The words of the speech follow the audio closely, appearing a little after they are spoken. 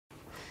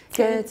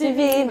que tu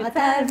vivras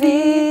ta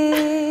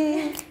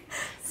vie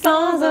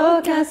sans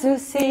aucun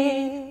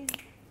souci.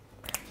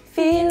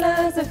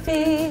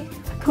 Philosophie.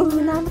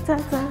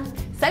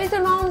 Salut tout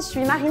le monde, je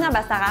suis Marina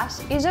Bastarache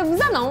et je vous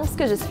annonce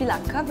que je suis la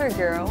cover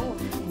girl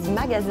du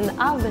magazine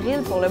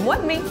Avril pour le mois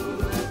de mai.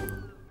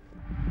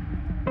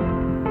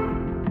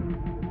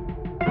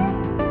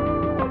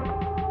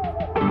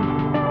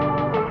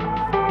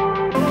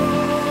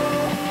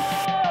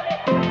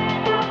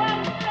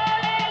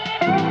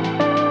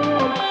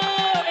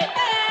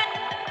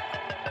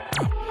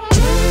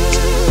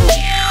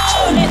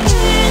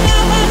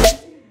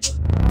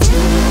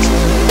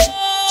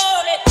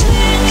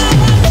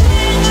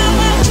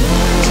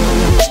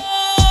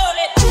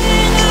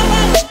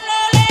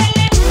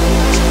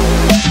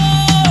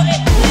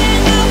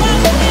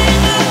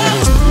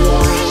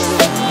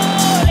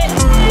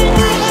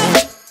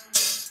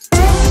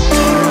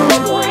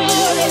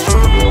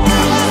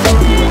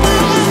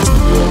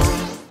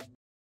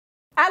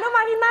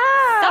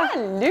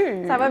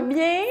 Ça va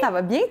bien? Ça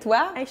va bien,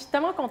 toi? Hey, je suis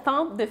tellement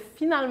contente de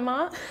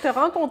finalement te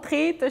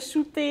rencontrer, te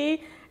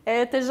shooter,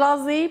 te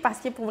jaser, parce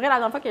que pour vrai, la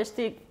dernière fois que je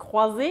t'ai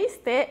croisée,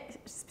 c'était,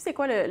 je sais plus c'est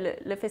quoi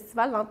le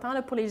festival dans le temps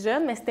là, pour les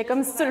jeunes, mais c'était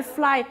comme sur le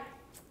fly.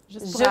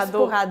 Juste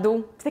pour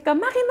ados. C'était comme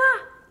Marina,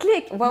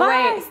 clique,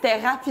 ouais, c'était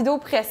rapido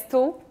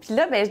presto. Puis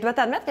là, ben, je dois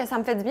t'admettre que ça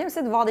me fait du bien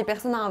aussi de voir des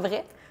personnes en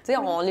vrai. Tu sais,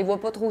 on les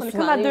voit pas trop souvent. On est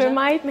comme à 2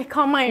 mètres, mais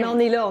quand même. Mais on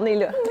est là, on est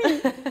là.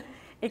 Oui.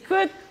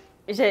 Écoute,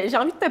 j'ai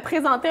envie de te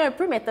présenter un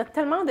peu, mais tu as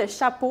tellement de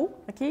chapeaux,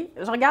 OK?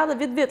 Je regarde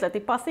vite, là. Tu es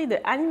passée de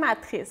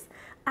animatrice,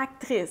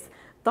 actrice,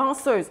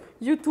 danseuse,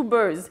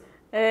 youtubeuse,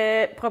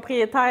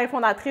 propriétaire,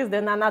 fondatrice de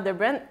Nana de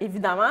Brand,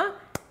 évidemment.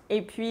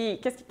 Et puis,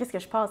 qu'est-ce que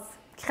je passe?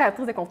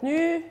 Créatrice de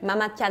contenu.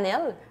 Maman de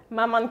cannelle.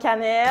 Maman de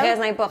cannelle.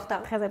 Très important.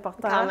 Très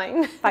important. Quand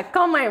même. Fait que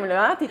quand même,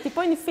 là, hein? T'es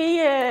pas une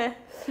fille...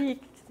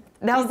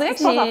 Ben, on dirait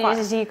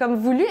que j'ai comme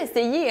voulu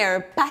essayer un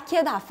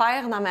paquet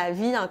d'affaires dans ma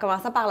vie, en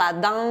commençant par la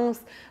danse.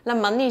 Là, à un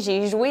moment donné,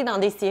 j'ai joué dans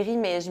des séries,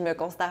 mais je me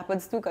considère pas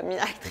du tout comme une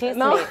actrice.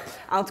 Non.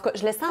 Mais, en tout cas,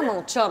 je le sens à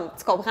mon chum,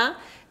 tu comprends?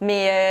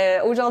 Mais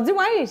aujourd'hui,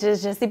 ouais,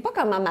 je sais pas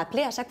comment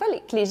m'appeler. À chaque fois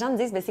que les gens me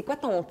disent, ben, c'est quoi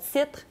ton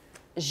titre?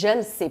 Je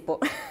le sais pas.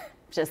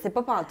 Je sais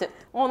pas pantoute.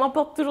 On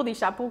emporte toujours des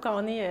chapeaux quand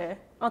on est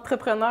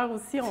entrepreneur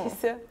aussi.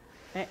 C'est ça.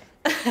 Ouais.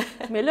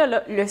 Mais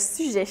là, le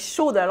sujet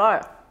chaud de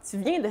l'heure. Tu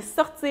viens de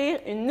sortir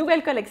une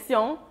nouvelle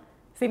collection.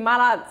 C'est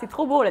malade, c'est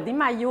trop beau, là. Des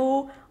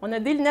maillots, on a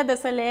des lunettes de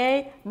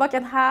soleil,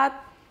 bucket hat.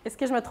 Est-ce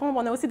que je me trompe?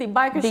 On a aussi des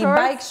bike shirts. Des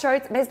bike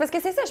shirts. Ben, c'est parce que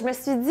c'est ça, je me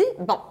suis dit,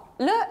 bon,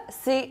 là,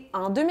 c'est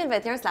en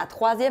 2021, c'est la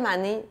 3e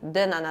année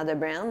de Nana de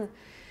Brand.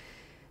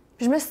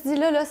 Puis je me suis dit,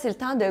 là, c'est le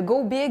temps de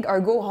go big or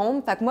go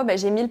home. Fait que moi, ben,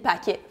 j'ai mis le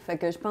paquet. Fait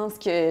que je pense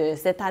que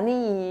cette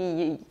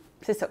année,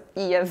 c'est ça.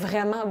 Il y a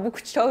vraiment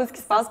beaucoup de choses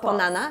qui se passent pour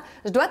Nana.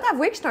 Je dois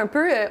t'avouer que je suis un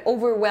peu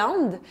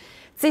overwhelmed.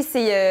 Tu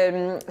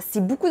sais, c'est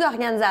beaucoup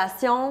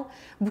d'organisation,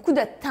 beaucoup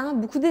de temps,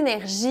 beaucoup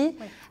d'énergie,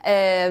 oui.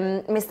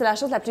 Mais c'est la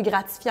chose la plus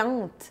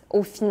gratifiante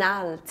au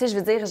final. Tu sais, je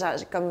veux dire,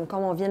 comme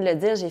on vient de le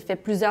dire, j'ai fait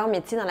plusieurs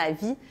métiers dans la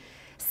vie.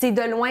 C'est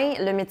de loin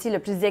le métier le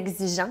plus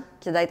exigeant,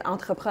 qui est d'être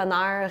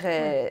entrepreneur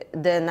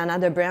de Nana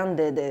de Brand,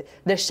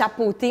 de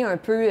chapeauter un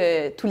peu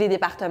tous les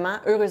départements.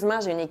 Heureusement,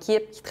 j'ai une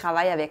équipe qui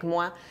travaille avec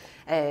moi.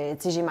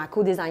 J'ai ma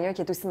co-designer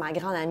qui est aussi ma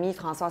grande amie,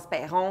 Françoise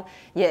Perron.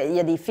 Il y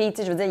a des filles,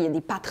 je veux dire, il y a des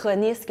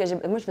patronistes que j'ai.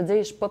 Moi, je veux dire,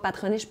 je suis pas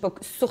patroniste, je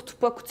suis surtout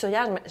pas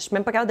couturière. Je suis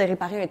même pas capable de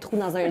réparer un trou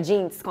dans un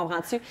jean, tu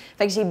comprends-tu?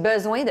 Fait que j'ai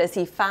besoin de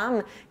ces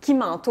femmes qui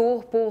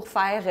m'entourent pour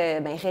faire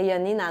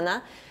rayonner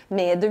Nana.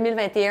 Mais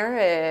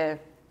 2021,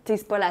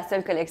 c'est pas la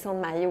seule collection de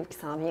maillots qui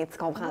s'en vient, tu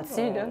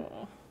comprends-tu, là?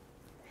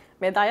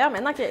 Mais d'ailleurs,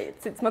 maintenant que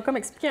tu m'as comme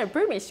expliqué un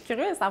peu, mais je suis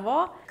curieuse de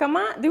savoir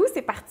d'où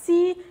c'est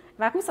parti,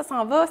 vers où ça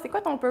s'en va, c'est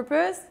quoi ton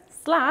purpose,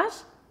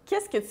 /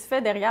 qu'est-ce que tu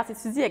fais derrière? Si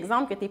tu dis,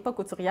 exemple, que tu n'es pas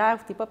couturière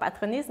ou tu n'es pas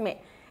patroniste, mais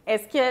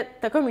est-ce que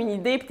tu as comme une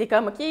idée puis tu es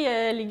comme, OK,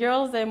 les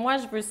girls, moi,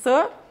 je veux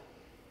ça.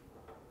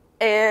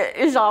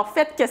 Genre,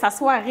 faites que ça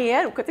soit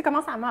réel ou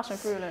comment ça marche un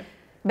peu, là?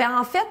 Bien,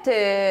 en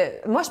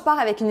fait, moi, je pars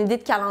avec une idée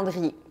de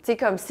calendrier. Tu sais,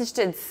 comme si je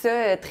te dis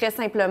ça très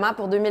simplement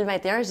pour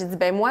 2021, j'ai dit,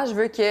 ben moi, je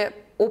veux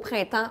qu'au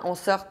printemps, on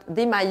sorte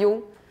des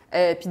maillots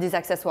puis des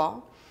accessoires.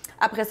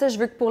 Après ça, je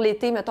veux que pour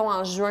l'été, mettons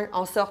en juin,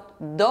 on sorte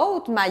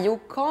d'autres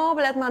maillots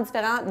complètement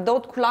différents,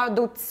 d'autres couleurs,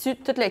 d'autres tissus,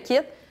 tout le kit,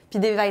 puis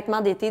des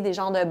vêtements d'été, des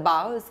genres de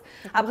base.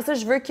 Après ça,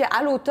 je veux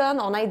qu'à l'automne,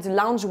 on ait du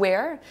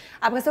loungewear.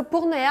 Après ça,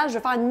 pour Noël, je veux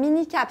faire une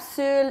mini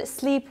capsule,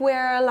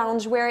 sleepwear,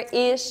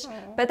 loungewear-ish,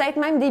 peut-être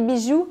même des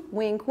bijoux,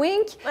 wink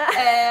wink.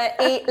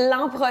 Et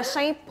l'an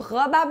prochain,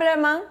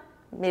 probablement,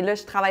 mais là,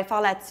 je travaille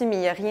fort là-dessus, mais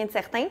il n'y a rien de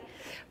certain.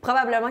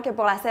 Probablement que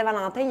pour la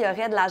Saint-Valentin, il y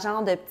aurait de la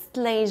genre de petite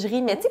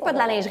lingerie, mais tu sais, pas de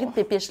la lingerie de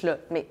pépiche, là.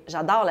 Mais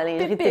j'adore la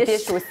lingerie de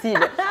pépiche aussi,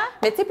 là.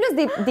 Mais tu sais,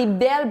 plus des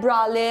belles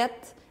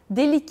bralettes,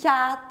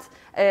 délicates,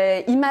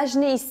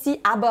 imaginez ici,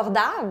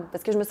 abordables.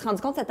 Parce que je me suis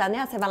rendu compte cette année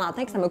à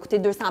Saint-Valentin que ça m'a coûté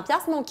 200$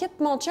 mon kit,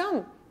 mon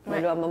chum.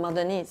 Mais là, à un moment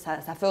donné, ça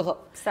fera.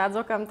 Ça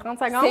dure comme 30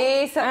 secondes.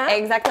 C'est ça, hein?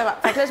 Exactement.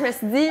 Fait que là, je me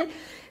suis dit...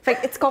 Fait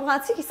que tu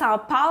comprends-tu qu'il s'en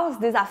passe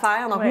des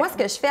affaires? Donc moi, ce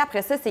que je fais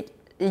après ça, c'est que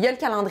il y a le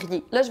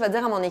calendrier. Là, je vais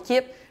dire à mon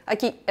équipe,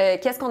 OK,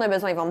 qu'est-ce qu'on a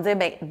besoin? Ils vont me dire,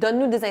 bien,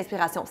 donne-nous des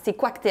inspirations. C'est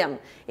quoi que t'aimes?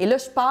 Et là,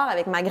 je pars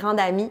avec ma grande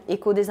amie,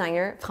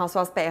 éco-designer,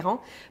 Françoise Perron.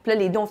 Puis là,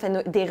 les deux, on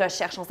fait des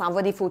recherches, on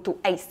s'envoie des photos.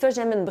 Hey, ça,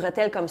 j'aime une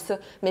bretelle comme ça,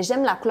 mais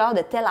j'aime la couleur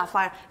de telle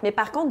affaire. Mais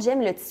par contre,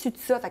 j'aime le tissu de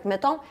ça. Fait que,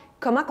 mettons,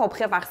 comment qu'on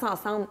pourrait faire ça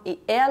ensemble? Et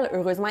elle,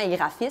 heureusement, elle est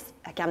graphiste.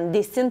 Fait qu'elle me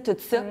dessine tout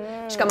ça.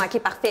 Je suis comme, OK,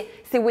 parfait,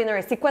 c'est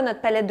winner. C'est quoi notre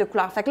palette de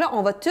couleurs? Fait que là,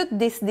 on va toutes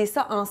décider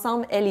ça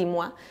ensemble, elle et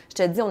moi.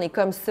 Je te dis, on est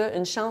comme ça.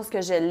 Une chance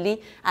que je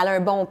l'ai. Elle a un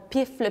bon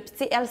pif, là. Puis tu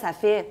sais, elle, ça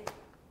fait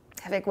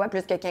quoi?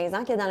 Plus que 15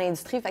 ans qu'elle est dans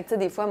l'industrie. Fait que tu sais,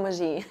 des fois, moi,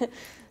 j'ai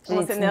des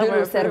petites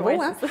bulles au cerveau. Ouais,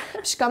 hein? Puis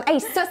je suis comme, hey,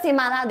 ça, c'est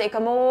malade. Elle est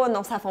comme, oh,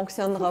 non, ça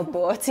fonctionnera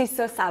pas. Tu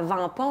sais, ça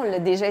vend pas. On l'a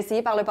déjà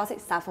essayé par le passé.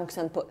 Ça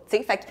fonctionne pas. Tu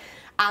sais, fait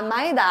qu'elle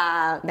m'aide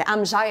elle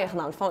me gère,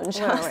 dans le fond, une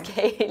chance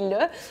qu'elle est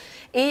là.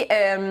 Et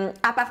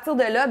à partir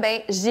de là,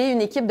 ben j'ai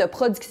une équipe de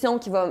production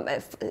qui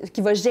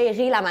va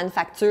gérer la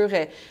manufacture,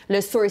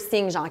 le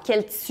sourcing, genre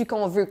quel tissu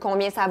qu'on veut,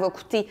 combien ça va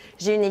coûter.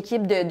 J'ai une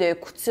équipe de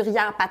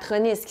couturières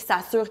patronistes qui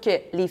s'assurent que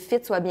les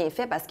fits soient bien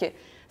faits parce que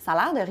ça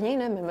a l'air de rien,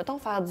 là, mais mettons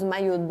faire du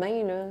maillot de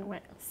bain, là,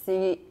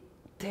 c'est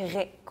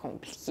très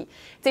compliqué. Tu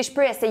sais, je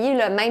peux essayer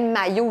le même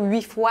maillot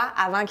 8 fois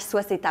avant qu'il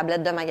soit ses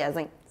tablettes de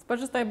magasin. Pas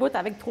juste un bout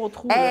avec 3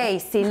 trous. Hey,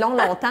 c'est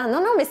longtemps.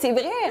 Non, mais c'est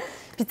vrai.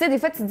 Puis tu sais, des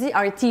fois, tu te dis,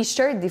 un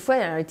T-shirt, des fois,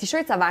 un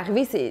T-shirt, ça va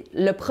arriver, c'est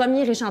le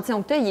premier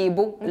échantillon que tu as, il est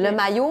beau. Le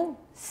maillot,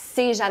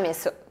 c'est jamais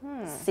ça.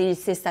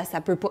 Ça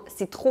peut pas.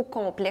 C'est trop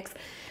complexe.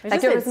 Mais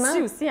fait juste le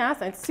tissu aussi, hein?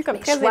 C'est un tissu comme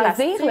très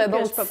élastique. Le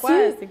bon tissu.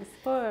 C'est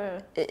pas...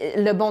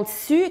 Le bon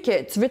tissu,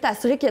 que tu veux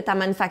t'assurer que ta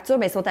manufacture,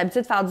 bien, ils sont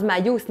habitués de faire du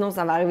maillot, sinon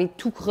ça va arriver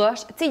tout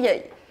croche. Tu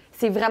sais,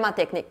 c'est vraiment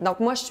technique. Donc,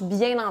 moi, je suis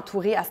bien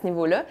entourée à ce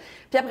niveau-là.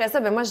 Puis après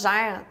ça, bien, moi, je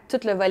gère tout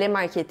le volet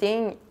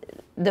marketing.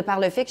 De par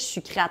le fait que je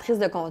suis créatrice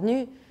de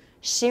contenu,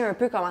 je sais un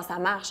peu comment ça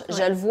marche.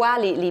 Je le vois,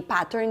 les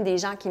patterns des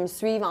gens qui me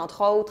suivent,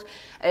 entre autres.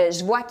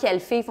 Je vois quelles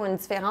filles font une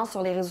différence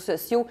sur les réseaux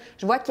sociaux.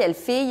 Je vois quelles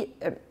filles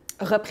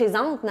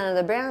représentent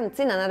Nana the Brand.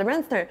 Tu sais, Nana the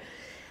Brand,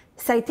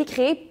 ça a été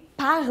créé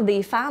par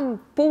des femmes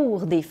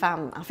pour des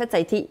femmes. En fait,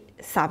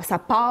 ça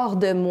part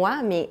de moi,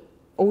 mais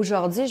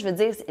aujourd'hui, je veux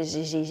dire,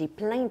 j'ai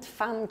plein de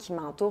femmes qui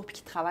m'entourent puis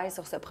qui travaillent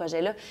sur ce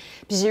projet-là.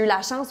 Puis j'ai eu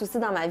la chance aussi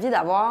dans ma vie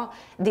d'avoir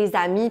des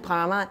amis,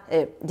 premièrement,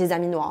 des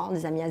amis noirs,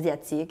 des amis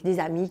asiatiques,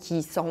 des amis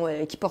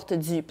qui portent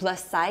du plus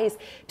size.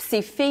 Puis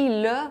ces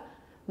filles-là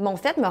m'ont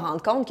fait me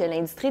rendre compte que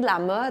l'industrie de la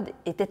mode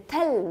était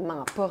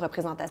tellement pas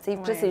représentative.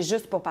 Puis là, c'est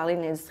juste pour parler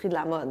de l'industrie de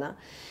la mode, hein.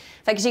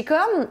 Fait que j'ai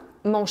comme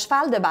mon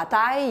cheval de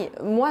bataille.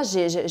 Moi,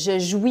 je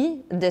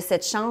jouis de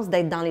cette chance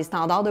d'être dans les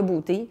standards de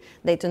beauté,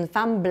 d'être une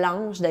femme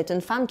blanche, d'être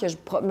une femme que je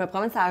me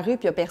promène sur la rue puis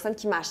il n'y a personne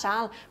qui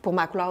m'achale pour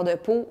ma couleur de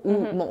peau ou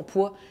mon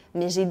poids.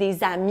 Mais j'ai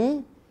des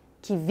amis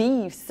qui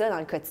vivent ça dans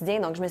le quotidien.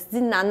 Donc, je me suis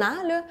dit, Nana,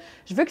 là,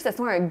 je veux que ce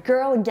soit un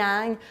girl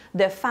gang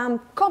de femmes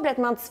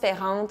complètement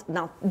différentes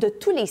de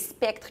tous les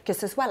spectres, que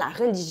ce soit la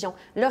religion,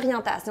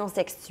 l'orientation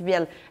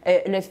sexuelle,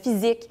 le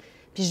physique.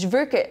 Puis je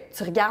veux que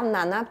tu regardes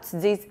Nana et tu te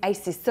dises, hey,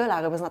 c'est ça la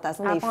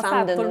représentation des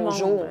femmes de nos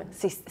jours.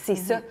 C'est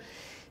ça.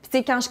 Puis tu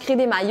sais, quand je crée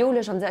des maillots,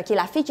 là, je vais me dire, OK,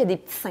 la fille qui a des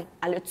petits seins,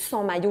 elle a-tu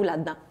son maillot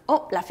là-dedans?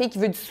 Oh, la fille qui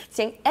veut du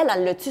soutien, elle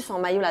a-tu son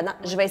maillot là-dedans?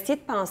 Je vais essayer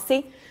de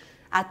penser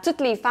à toutes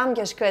les femmes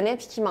que je connais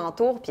puis qui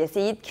m'entourent, puis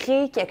essayer de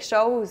créer quelque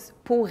chose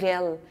pour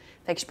elles.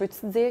 Fait que je peux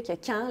te dire que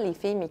quand les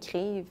filles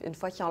m'écrivent, une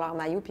fois qu'ils ont leur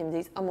maillot, puis ils me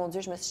disent « Oh mon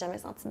Dieu, je me suis jamais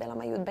sentie belle en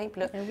maillot de bain. »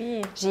 Puis là,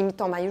 j'ai mis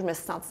ton maillot, je me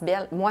suis sentie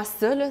belle. Moi,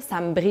 ça, là, ça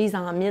me brise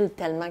en mille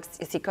tellement que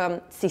c'est comme,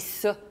 c'est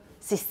ça.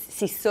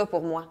 C'est ça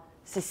pour moi.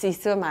 C'est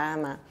ça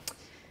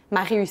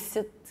ma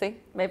réussite, tu sais.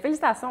 Bien,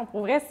 félicitations.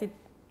 Pour vrai, c'est...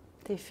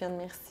 T'es fine,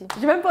 merci.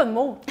 J'ai même pas de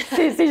mots.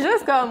 C'est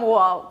juste comme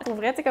wow. Pour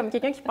vrai, c'est comme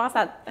quelqu'un qui pense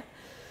à...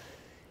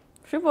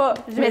 Je sais pas.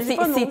 Mais c'est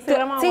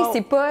vraiment tu sais, wow.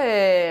 c'est pas...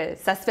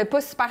 ça se fait pas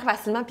super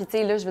facilement. Puis tu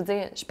sais, là, je veux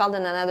dire, je parle de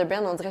Nana the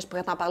Brand, on dirait que je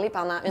pourrais t'en parler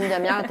pendant une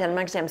demi-heure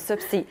tellement que j'aime ça.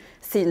 Puis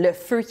c'est le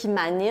feu qui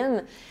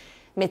m'anime.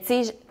 Mais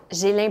tu sais,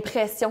 j'ai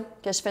l'impression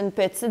que je fais une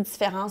petite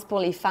différence pour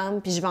les femmes,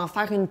 puis je vais en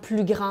faire une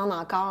plus grande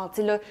encore. Tu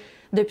sais, là,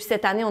 depuis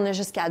cette année, on a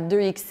jusqu'à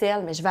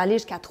 2XL, mais je vais aller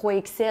jusqu'à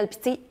 3XL. Puis,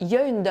 tu sais, il y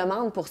a une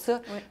demande pour ça.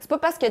 Oui. C'est pas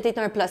parce que tu es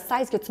un plus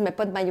size que tu mets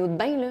pas de maillot de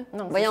bain, là.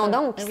 Non, voyons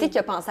donc, qui c'est qui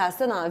a pensé à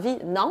ça dans la vie?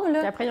 Non, là.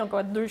 Puis après, ils ont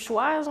quoi, 2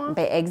 choix, genre?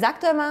 Bien,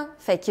 exactement.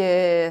 Fait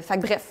que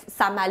bref,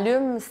 ça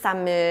m'allume, ça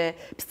me...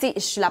 Puis, tu sais, je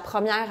suis la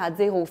première à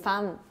dire aux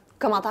femmes,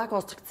 commentaires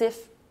constructifs,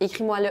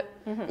 écris-moi-le.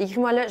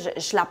 Écris-moi-le. Je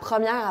suis la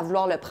première à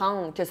vouloir le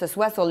prendre, que ce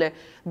soit sur le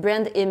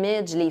brand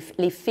image,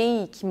 les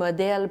filles qui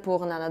modèlent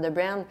pour Nana the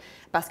Brand,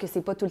 parce que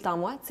c'est pas tout le temps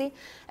moi, tu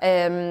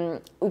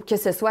sais. Ou que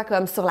ce soit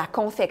comme sur la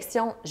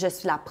confection, je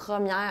suis la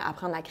première à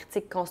prendre la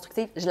critique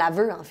constructive. Je la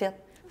veux, en fait.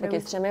 Fait que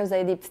si jamais vous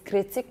avez des petites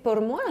critiques pour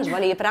moi, je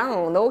vais les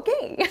prendre. OK!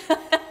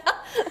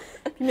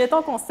 Puis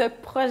mettons qu'on se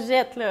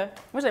projette, là.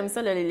 Moi, j'aime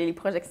ça, les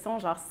projections,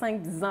 genre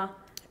 5-10 ans.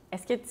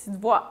 Est-ce que tu te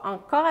vois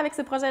encore avec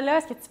ce projet-là?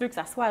 Est-ce que tu veux que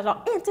ça soit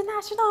genre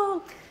international?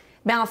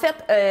 Bien, en fait,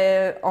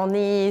 on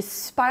est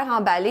super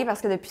emballés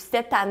parce que depuis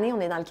cette année, on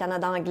est dans le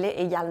Canada anglais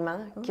également,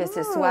 que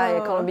ce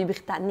soit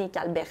Colombie-Britannique,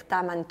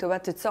 Alberta,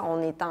 Manitoba, tout ça.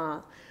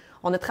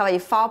 On a travaillé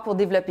fort pour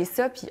développer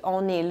ça, puis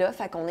on est là,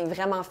 fait qu'on est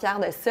vraiment fiers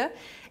de ça.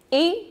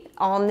 Et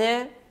on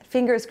a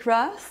fingers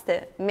crossed,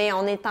 mais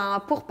on est en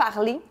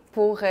pourparlers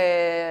pour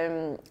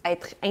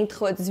être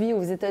introduit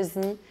aux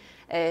États-Unis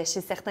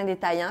chez certains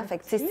détaillants. Fait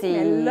que, tu sais,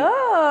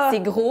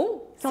 c'est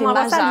gros, c'est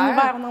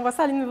majeur. On envoie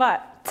ça à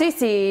l'univers. Tu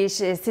sais,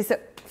 c'est ça.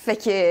 Fait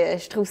que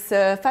je trouve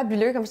ça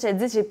fabuleux. Comme je te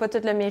dis, j'ai pas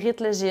tout le mérite.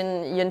 Là.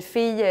 Il y a une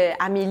fille,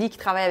 Amélie, qui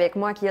travaille avec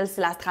moi, qui, elle,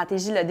 c'est la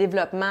stratégie, le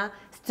développement.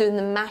 C'est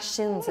une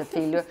machine, cette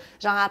fille-là.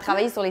 Genre, elle a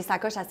travaillé sur les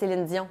sacoches à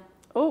Céline Dion.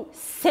 Oh!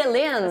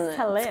 Céline!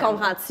 Tu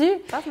comprends-tu?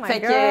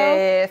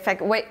 Fait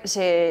que ouais,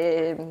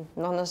 j'ai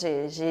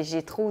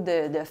trop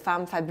de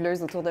femmes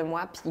fabuleuses autour de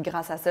moi. Puis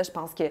grâce à ça, je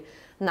pense que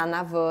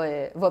Nana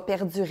va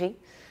perdurer.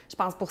 Je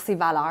pense pour ses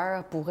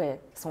valeurs, pour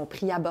son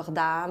prix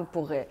abordable,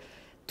 pour...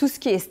 tout ce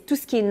qui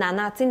est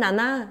Nana. Tu sais,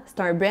 Nana,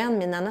 c'est un brand,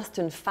 mais Nana,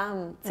 c'est une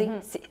femme. Tu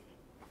sais,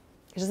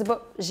 je sais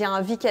pas, j'ai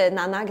envie que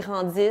Nana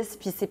grandisse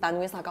puis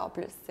s'épanouisse encore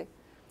plus. Tu sais.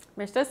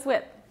 Mais je te le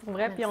souhaite, pour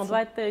vrai. Puis on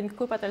doit être une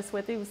couple à te le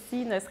souhaiter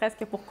aussi, ne serait-ce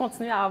que pour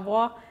continuer à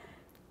avoir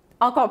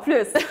encore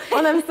plus.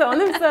 On aime ça, on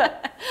aime ça.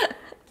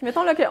 Puis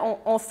mettons là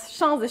qu'on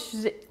change de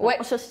sujet. Ouais.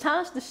 On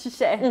change de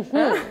sujet.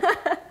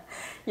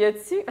 Y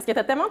a-tu, parce que tu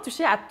as tellement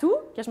touché à tout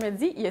que je me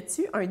dis, y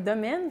a-tu un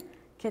domaine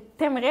que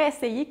tu aimerais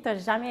essayer, que tu n'as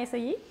jamais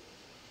essayé?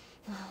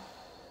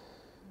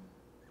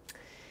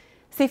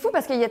 C'est fou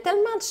parce qu'il y a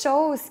tellement de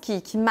choses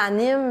qui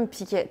m'animent,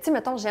 puis que, tu sais,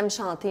 mettons, j'aime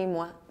chanter,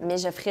 moi, mais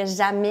je ferais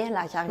jamais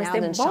la carrière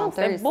d'une chanteuse.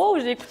 C'était beau,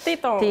 j'ai écouté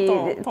ton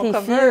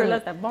cover, là,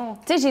 c'était bon.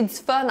 Tu sais, j'ai du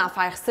fun à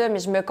faire ça, mais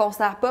je me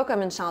considère pas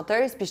comme une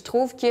chanteuse, puis je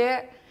trouve que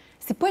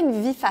c'est pas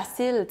une vie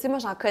facile. Tu sais, moi,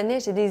 j'en connais,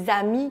 j'ai des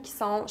amis qui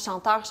sont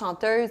chanteurs,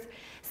 chanteuses.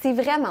 C'est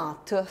vraiment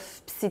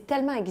tough, puis c'est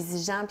tellement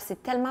exigeant, puis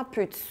c'est tellement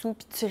peu de sous,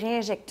 puis tu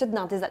réinjectes tout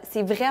dans tes...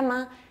 C'est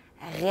vraiment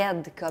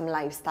raide comme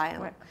lifestyle.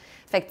 Ouais.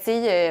 Fait que, tu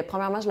sais,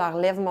 premièrement, je leur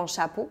lève mon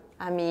chapeau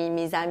à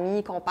mes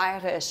amis,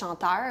 compères,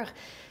 chanteurs.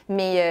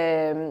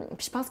 Mais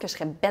puis je pense que je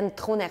serais ben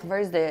trop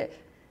nerveuse de...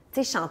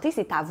 Tu sais, chanter,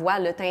 c'est ta voix,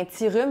 là. T'as un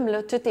petit rhume,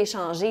 là, tout est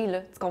changé,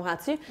 là. Tu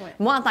comprends-tu? Ouais.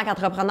 Moi, en tant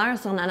qu'entrepreneur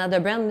sur Nana de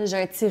Brand, j'ai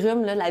un petit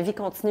rhume, là, la vie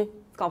continue.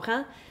 Tu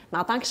comprends? Mais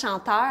en tant que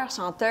chanteur,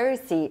 chanteuse,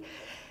 c'est...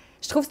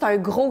 Je trouve que c'est un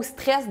gros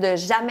stress de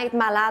jamais être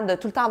malade, de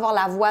tout le temps avoir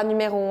la voix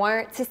numéro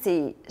 1. Tu sais,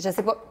 c'est... Je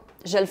sais pas.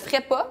 Je le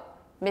ferais pas,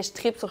 mais je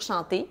tripe sur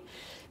chanter.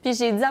 Puis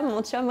j'ai dit à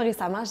mon chum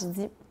récemment, j'ai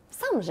dit,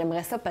 semble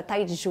j'aimerais ça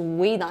peut-être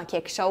jouer dans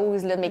quelque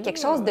chose, là, mais quelque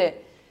chose de...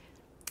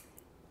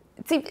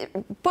 Tu sais,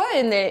 pas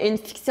une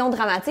fiction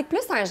dramatique,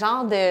 plus un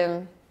genre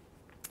de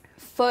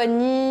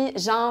funny,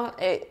 genre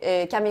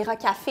caméra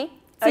café.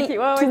 Tu sais,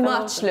 too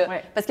much, là.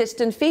 Ouais. Parce que je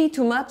suis une fille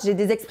too much, j'ai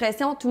des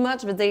expressions too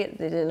much, je veux dire,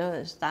 là,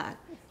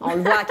 on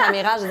le voit à la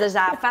caméra, je veux dire, j'ai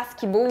la face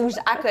qui bouge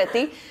à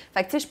côté.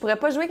 Fait que, tu sais, je pourrais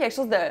pas jouer quelque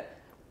chose de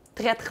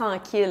très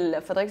tranquille.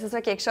 Il faudrait que ce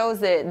soit quelque chose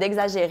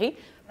d'exagéré.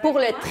 Pour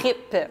le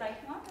trip.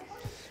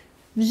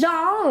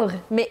 Genre,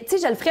 mais tu sais,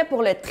 je le ferais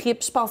pour le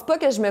trip. Je pense pas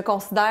que je me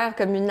considère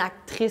comme une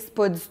actrice,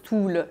 pas du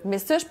tout, là. Mais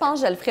ça, je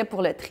pense que je le ferais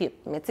pour le trip.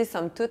 Mais tu sais,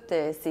 somme toute,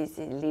 c'est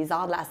les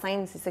arts de la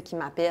scène, c'est ça qui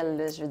m'appelle,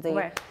 là. Je veux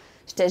dire,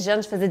 j'étais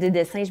jeune, je faisais des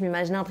dessins, je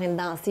m'imaginais en train de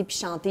danser puis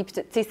chanter. Puis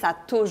tu sais, ça a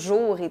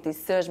toujours été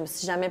ça. Je me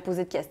suis jamais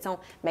posé de questions.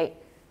 Mais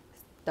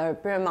c'est un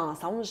peu un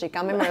mensonge. J'ai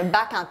quand même un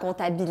bac en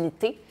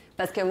comptabilité.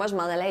 Parce que moi, je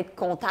m'en allais être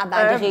comptable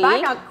agréée.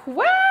 Un bac en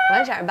quoi? Oui,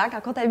 j'ai un bac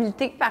en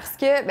comptabilité parce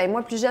que, ben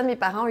moi, plus jeune, mes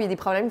parents ont eu des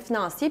problèmes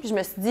financiers. Puis je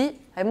me suis dit,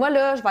 moi,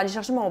 là, je vais aller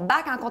chercher mon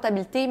bac en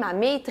comptabilité, ma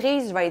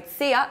maîtrise, je vais être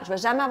CA, je vais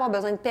jamais avoir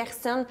besoin de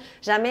personne,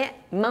 jamais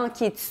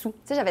manquer de sous. Tu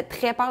sais, j'avais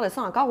très peur de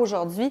ça encore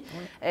aujourd'hui.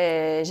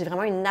 J'ai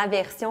vraiment une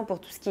aversion pour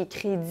tout ce qui est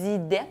crédit,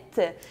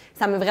 dette.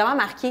 Ça m'a vraiment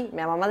marqué.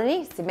 Mais à un moment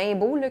donné, c'est bien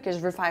beau là, que je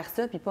veux faire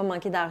ça puis pas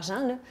manquer d'argent.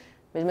 Là.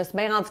 Mais je me suis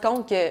bien rendu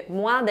compte que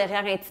moi,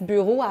 derrière un petit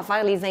bureau à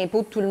faire les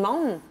impôts de tout le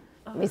monde,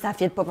 mais ça ne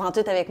fit pas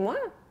pantoute avec moi.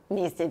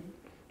 Mais c'est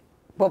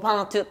pas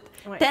pantoute.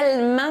 Ouais.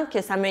 Tellement que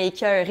ça m'a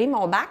écœuré,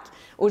 mon bac.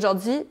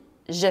 Aujourd'hui,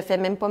 je fais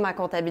même pas ma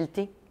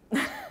comptabilité.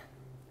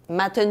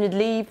 Ma tenue de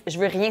livre, je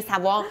veux rien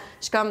savoir.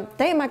 Je suis comme,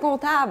 t'es ma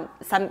comptable.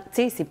 Tu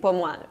sais, c'est pas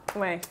moi.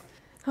 Oui.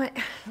 Ouais.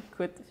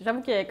 Écoute,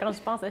 j'avoue que quand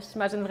je pense, je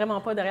t'imagine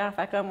vraiment pas derrière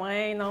faire comme,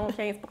 ouais, non,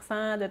 15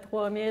 de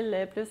 3 000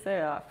 plus,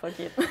 fuck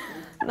it.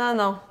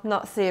 Non,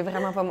 c'est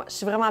vraiment pas moi. Je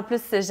suis vraiment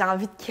plus, j'ai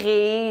envie de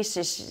créer,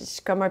 je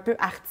suis comme un peu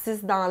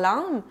artiste dans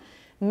l'âme,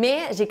 mais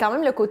j'ai quand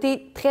même le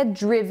côté très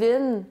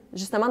driven,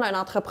 justement, d'un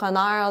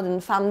entrepreneur,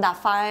 d'une femme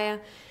d'affaires.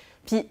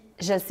 Puis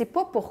je ne sais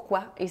pas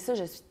pourquoi, et ça,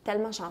 je suis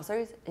tellement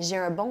chanceuse, j'ai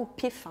un bon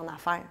pif en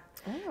affaires.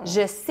 Oh.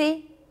 Je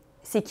sais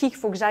c'est qui qu'il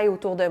faut que j'aille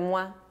autour de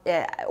moi,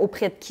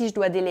 auprès de qui je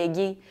dois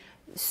déléguer,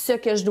 ce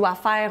que je dois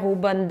faire aux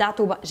bonnes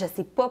dates. Je ne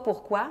sais pas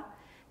pourquoi,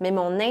 mais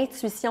mon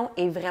intuition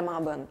est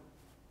vraiment bonne.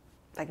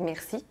 Fait que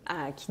merci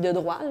à qui de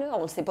droit, là, on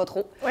ne le sait pas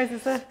trop. Oui, c'est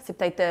ça. C'est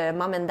peut-être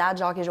Mom and Dad,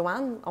 Jacques et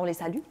Joanne, on les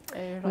salue.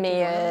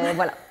 Mais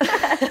voilà.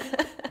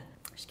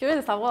 Je suis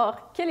curieuse de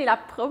savoir, quelle est la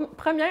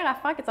première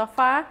affaire que tu vas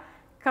faire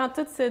quand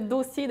tout ce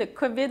dossier de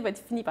COVID va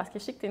être fini? Parce que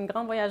je sais que tu es une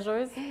grande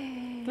voyageuse,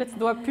 là, tu ne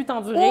dois plus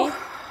t'endurer.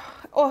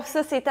 Oh,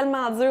 ça, c'est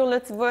tellement dur, là,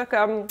 tu vois,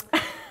 comme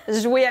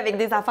jouer avec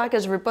des affaires que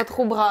je veux pas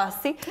trop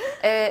brasser.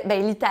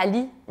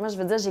 L'Italie, moi, je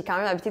veux dire, j'ai quand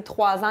même habité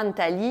 3 ans en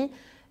Italie.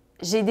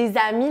 j'ai des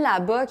amis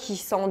là-bas qui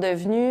sont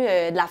devenus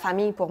de la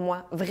famille pour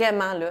moi.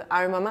 Vraiment, là. À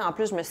un moment, en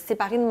plus, je me suis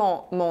séparée de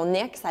mon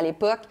ex à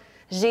l'époque.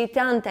 J'ai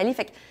été en Italie.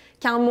 Fait que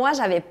quand moi,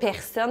 j'avais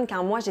personne,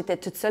 quand moi, j'étais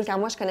toute seule, quand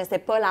moi, je connaissais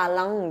pas la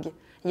langue,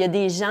 il y a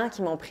des gens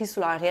qui m'ont pris sous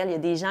leur aile, il y a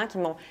des gens qui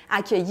m'ont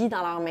accueilli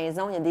dans leur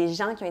maison, il y a des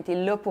gens qui ont été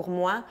là pour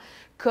moi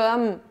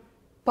comme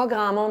pas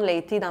grand monde l'a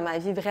été dans ma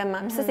vie, vraiment.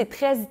 Puis ça, c'est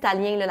très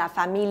italien, là, la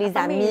famille, les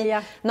amis.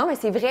 Non, mais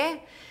c'est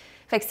vrai.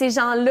 Fait que ces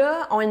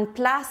gens-là ont une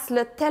place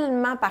là,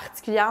 tellement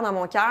particulière dans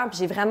mon cœur, puis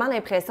j'ai vraiment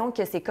l'impression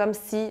que c'est comme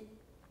si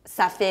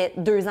ça fait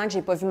 2 ans que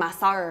j'ai pas vu ma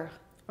sœur.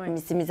 Oui.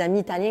 C'est mes amis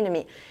italiens, là,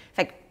 mais...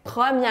 Fait que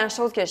première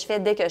chose que je fais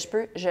dès que je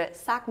peux, je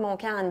sac mon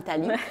camp en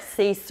Italie.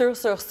 C'est sûr.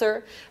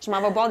 Je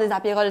m'en vais boire des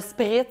apérols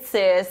spritz,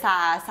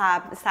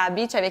 ça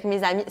beach avec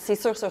mes amis. C'est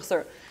sûr.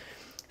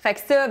 Fait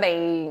que ça,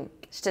 ben,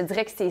 je te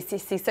dirais que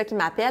c'est ça qui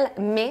m'appelle,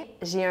 mais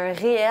j'ai un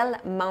réel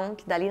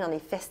manque d'aller dans des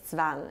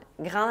festivals.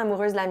 Grande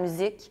amoureuse de la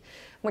musique,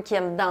 moi qui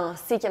aime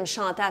danser, qui aime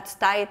chanter à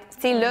tue-tête.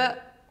 Tu sais, là,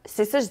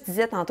 c'est ça que je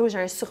disais tantôt,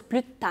 j'ai un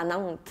surplus de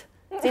tannante.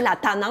 Tu sais, la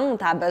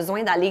tannante a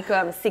besoin d'aller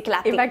comme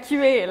s'éclater.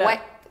 Évacuer, là. Ouais.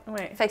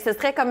 Fait que ce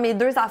serait comme mes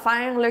 2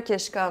 affaires, là, que je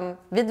suis comme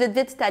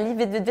vite, Italie,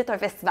 vite, un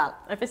festival.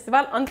 Un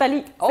festival en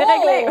Italie, c'est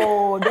réglé!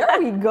 Oh, there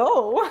we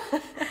go!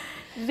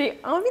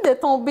 J'ai envie de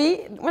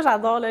tomber... Moi,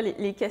 j'adore là,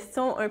 les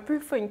questions un peu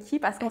funky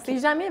parce qu'on sait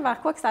jamais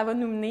vers quoi que ça va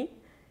nous mener.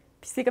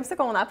 Puis c'est comme ça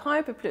qu'on apprend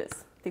un peu plus.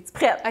 T'es-tu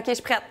prête? OK, je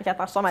suis prête. Okay,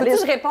 attends, je sors ma liste.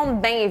 liste. Faut-tu que je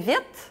réponde bien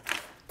vite?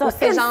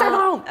 C'est une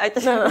seconde! OK,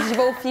 je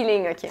vais au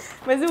feeling, OK.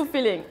 Vas-y au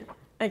feeling.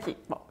 OK,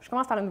 bon, je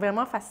commence par une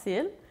vraiment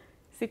facile.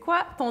 C'est quoi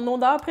ton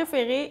odeur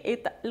préférée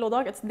et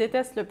l'odeur que tu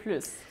détestes le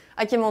plus?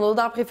 OK, mon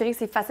odeur préférée,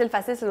 c'est facile,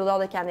 c'est l'odeur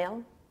de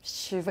cannelle. Je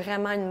suis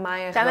vraiment une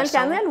mère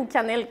Cannelle ou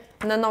cannelle?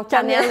 Non,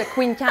 cannelle,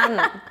 Queen Can.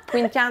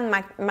 Queen Can,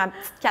 ma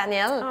petite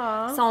cannelle.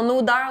 Son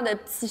odeur de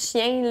petit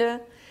chien, là.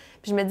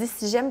 Puis je me dis,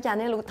 si j'aime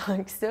cannelle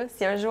autant que ça,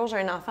 si un jour j'ai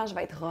un enfant, je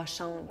vais être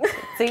rochante.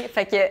 Tu sais,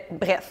 fait que,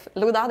 bref,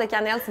 l'odeur de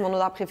cannelle, c'est mon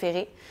odeur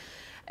préférée.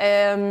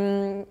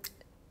 On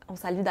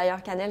salue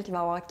d'ailleurs Cannelle qui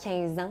va avoir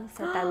 15 ans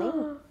cette année.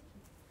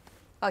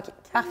 OK,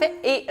 parfait.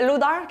 Et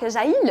l'odeur que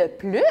j'haïs le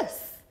plus?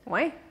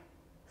 Oui.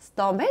 C'est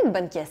donc bien une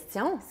bonne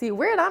question. C'est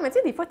weird, hein? Mais tu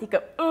sais, des fois, t'es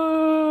comme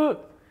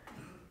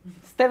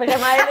C'était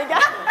vraiment élégant.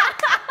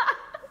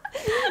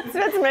 Tu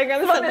vois, tu mets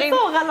comme ça.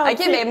 OK,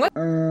 mais moi...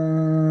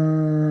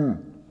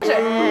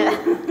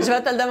 Je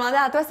vais te le demander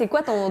à toi, c'est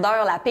quoi ton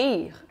odeur la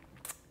pire?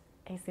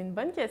 Hey, c'est une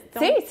bonne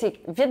question. Tu sais, c'est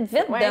vite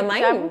de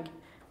même.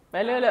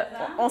 Ben là,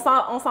 on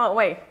sent,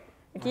 ouais.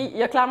 OK, il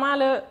y a clairement,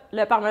 là,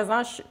 le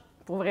parmesan,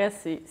 pour vrai,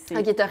 c'est...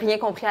 OK, t'as rien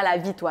compris à la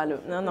vie, toi, là.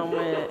 Non,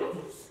 mais...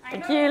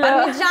 OK, là...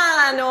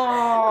 Parmigiano!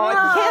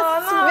 Qu'est-ce que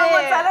tu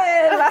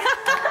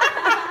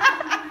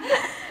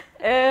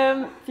fais?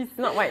 Puis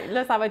sinon, ouais,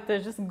 là, ça va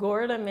être juste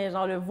gore, là, mais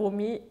genre le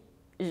vomi...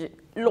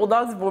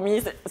 L'odeur du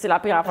vomi, c'est la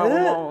pire affaire au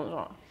monde,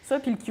 genre. Ça,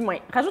 puis le cumin.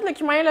 Rajoute le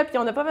cumin, là, puis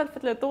on n'a pas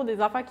fait le tour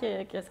des affaires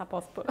que ça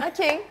passe pas.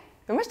 OK.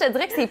 Mais moi, je te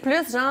dirais que c'est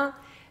plus, genre...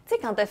 Tu sais,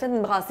 quand t'as fait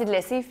une brassée de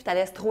lessive, puis t'as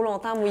laissé trop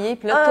longtemps mouillé,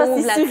 puis là,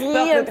 t'ouvres la petite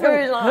porte, un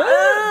peu, genre...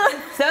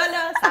 Ça,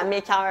 là, ça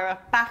m'écoeure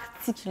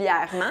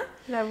particulièrement.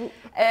 J'avoue.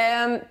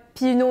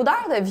 Puis une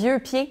odeur de vieux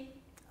pied.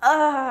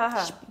 Ça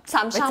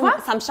me charme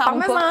parmesan,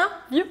 pas.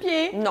 Vieux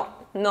pied. Non.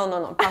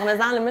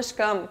 Parmesan, là, moi, je suis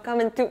comme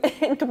into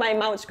my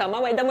mouth. Je suis comme,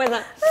 ouais,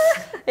 donne-moi-en.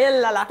 Et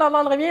là là. T'en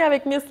vendrais bien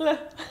avec Miss, là.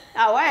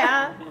 Ah ouais,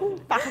 hein?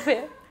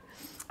 Parfait.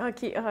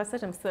 OK, ça,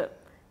 j'aime ça.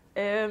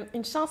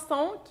 Une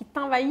chanson qui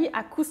t'envahit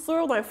à coup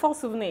sûr d'un fort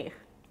souvenir.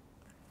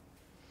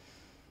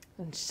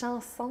 Une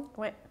chanson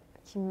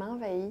qui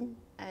m'envahit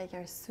avec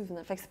un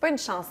souvenir. Fait que c'est pas une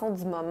chanson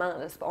du moment,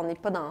 là. On n'est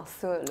pas dans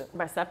ça, là.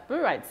 Ben, ça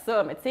peut être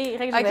ça, mais tu sais,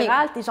 règle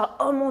générale, t'es genre,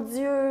 oh mon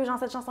Dieu, genre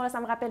cette chanson-là, ça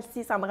me rappelle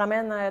ci, ça me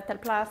ramène à telle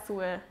place ou...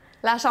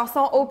 La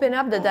chanson Open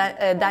Up de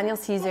Daniel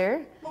Caesar.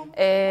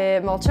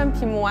 Mon chum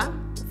puis moi,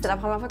 c'est la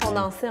première fois qu'on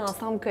dansait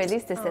ensemble collés,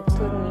 c'était cette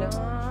tune-là.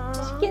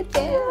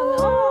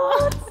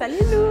 Salut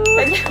Lou!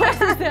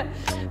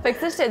 Fait que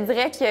ça, je te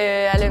dirais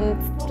qu'elle a une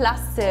petite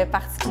place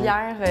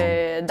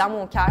particulière dans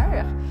mon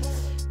cœur.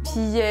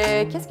 Puis,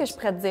 qu'est-ce que je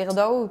pourrais te dire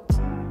d'autre?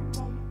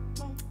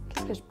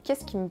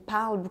 Qu'est-ce qui me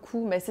parle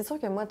beaucoup? Mais c'est sûr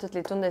que moi, toutes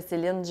les tunes de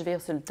Céline, je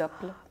vire sur le top,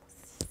 là.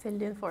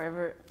 Céline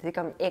Forever. C'est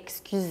comme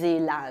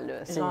excusez-la,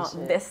 là. Genre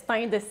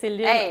Destin de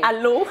Céline. Hey.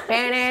 Allô?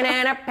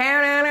 C'est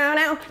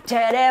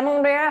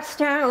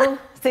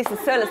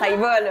ça, là, ça y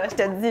va, là, je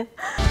te dis.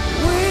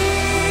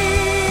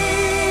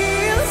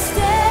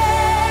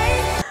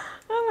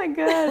 Oh my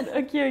God!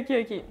 OK.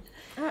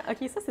 Ah,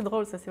 OK, ça, c'est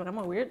drôle, ça. C'est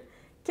vraiment weird.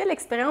 Quelle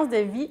expérience de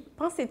vie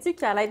pensais-tu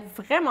qu'elle allait être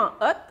vraiment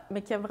hot,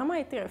 mais qui a vraiment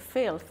été un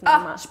fail,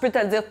 finalement? Ah, je peux te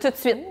le dire tout de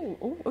suite.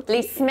 Okay.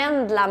 Les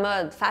semaines de la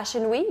mode,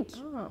 Fashion Week,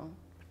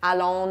 à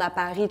Londres, à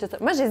Paris, tout ça.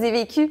 Moi, je les ai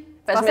vécues.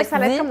 Je pensais que ça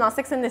allait être comme dans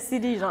Sex and the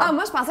City, genre. Ah,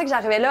 moi, je pensais que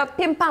j'arrivais là,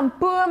 pim pam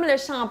poum, le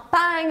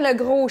champagne, le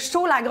gros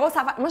show, la grosse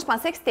affaire. Moi, je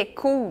pensais que c'était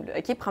cool.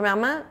 OK,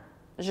 premièrement,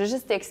 je vais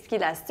juste t'expliquer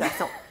la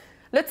situation.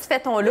 Là, tu fais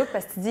ton look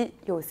parce que tu dis,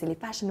 yo, c'est les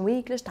Fashion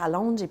Week, là, je suis à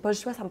Londres, j'ai pas le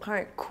choix, ça me prend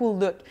un cool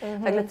look.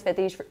 Fait que là, tu fais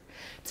tes cheveux,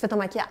 tu fais ton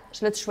maquillage,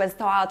 là, tu choisis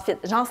ton outfit.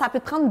 Genre, ça peut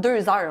te prendre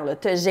 2 heures, là,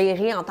 te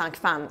gérer en tant que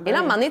femme. Et là, à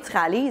un moment donné, tu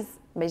réalises,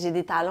 bien, j'ai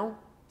des talons.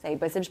 C'est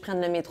impossible que je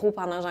prenne le métro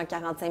pendant genre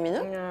 45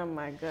 minutes. Oh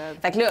my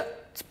God. Fait que là,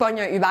 tu pognes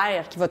un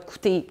Uber qui va te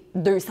coûter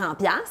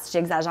 200$,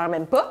 j'exagère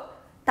même pas.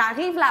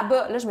 T'arrives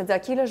là-bas, là, je me dis,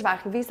 OK, là, je vais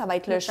arriver, ça va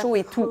être le show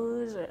et tout.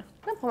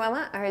 Là,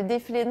 premièrement, un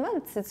défilé de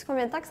mode, sais-tu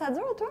combien de temps que ça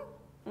dure, toi?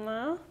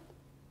 Non.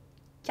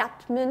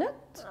 4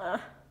 minutes?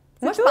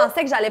 Moi, je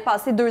pensais que j'allais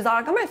passer 2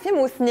 heures, comme un film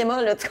au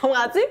cinéma, là, tu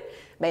comprends-tu?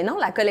 Ben non,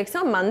 la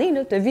collection, à un moment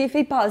donné, t'as vu les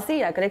filles passer,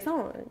 la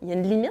collection, il y a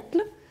une limite,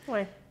 là.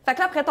 Ouais. Fait que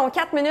là, après ton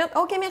 4 minutes,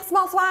 OK, merci,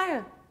 bonsoir.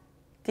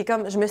 T'es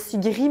comme, je me suis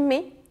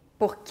grimée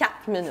pour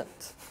 4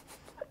 minutes.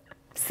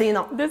 C'est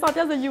non.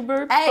 200$ de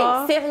Uber. Hey,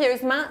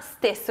 sérieusement,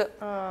 c'était ça.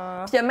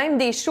 Puis il y a même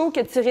des shows que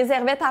tu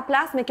réservais ta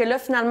place, mais que là,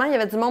 finalement, il y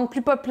avait du monde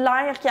plus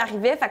populaire qui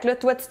arrivait. Fait que là,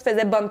 toi, tu te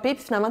faisais bumper,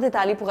 puis finalement, t'étais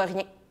allé pour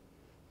rien.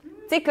 Tu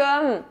sais,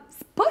 comme,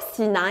 c'est pas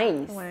si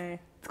nice. Ouais.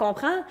 Tu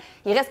comprends?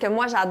 Il reste que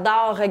moi,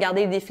 j'adore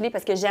regarder les défilés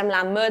parce que j'aime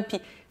la mode.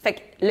 Puis, fait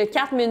que le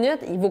 4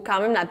 minutes, il vaut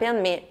quand même la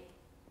peine, mais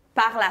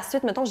par la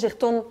suite, mettons, j'y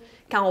retourne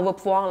quand on va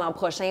pouvoir l'an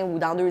prochain ou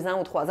dans 2 ans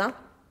ou 3 ans.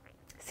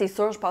 C'est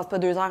sûr, je passe pas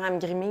 2 heures à me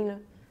grimer, là.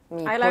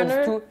 Mais pas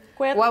du tout.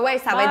 Ouais,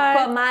 ça va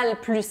être pas mal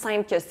plus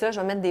simple que ça. Je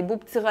vais mettre des beaux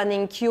petits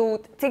running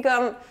cute. Tu sais,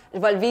 comme, je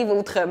vais le vivre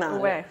autrement.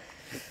 Ouais.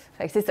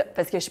 Fait que c'est ça,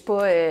 parce que je suis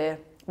pas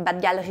Bad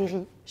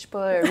Gal-Riri. Je suis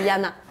pas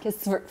Rihanna. Qu'est-ce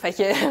que tu veux? Fait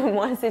que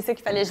moi, c'est ça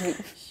qu'il fallait que je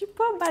vive. Je suis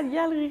pas Bad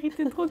Gal-Riri,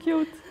 t'es trop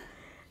cute.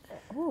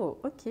 Oh,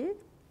 OK.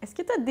 Est-ce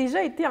que tu as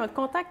déjà été en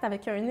contact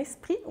avec un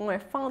esprit ou un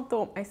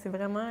fantôme? Hey, c'est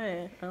vraiment...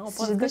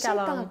 on J'ai déjà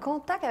été en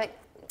contact avec...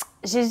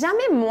 J'ai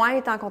jamais, moi,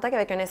 été en contact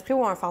avec un esprit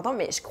ou un fantôme,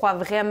 mais je crois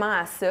vraiment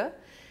à ça.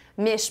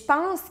 Mais je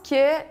pense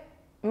que...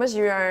 Moi, j'ai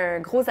eu un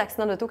gros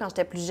accident d'auto quand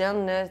j'étais plus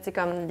jeune, tu sais,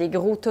 comme des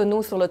gros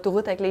tonneaux sur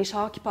l'autoroute avec les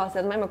chars qui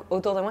passaient de même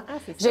autour de moi.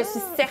 Je suis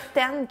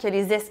certaine que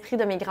les esprits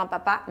de mes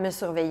grands-papas me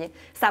surveillaient.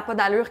 Ça n'a pas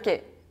d'allure que...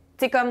 Tu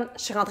sais, comme,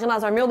 je suis rentrée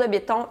dans un mur de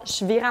béton, je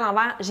suis virée à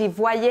l'envers, j'y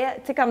voyais,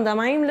 tu sais, comme de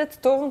même, là, tu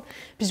tournes,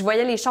 puis je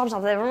voyais les chars, puis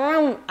j'entendais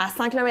à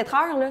 100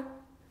 km/h, là,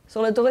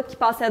 sur l'autoroute qui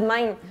passait de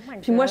même.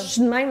 Puis moi, je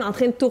suis de même en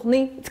train de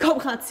tourner. Tu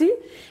comprends-tu?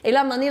 Et là,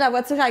 à un moment donné, la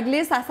voiture, elle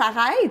glisse, elle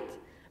s'arrête.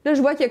 Là,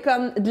 je vois qu'il y a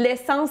comme de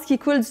l'essence qui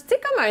coule. Tu sais,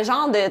 comme un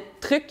genre de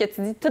truc que tu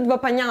dis, tout va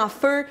pogner en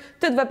feu,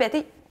 tout va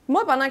péter.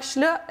 Moi, pendant que je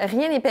suis là,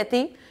 rien n'est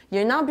pété. Il y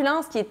a une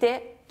ambulance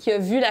qui a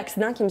vu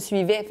l'accident, qui me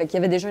suivait. Fait qu'il y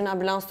avait déjà une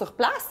ambulance sur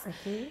place.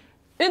 Okay.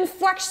 Une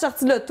fois que je suis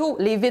sortie de l'auto,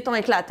 les vitres ont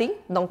éclaté.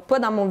 Donc, pas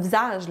dans mon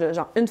visage, là.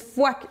 Genre, une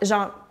fois,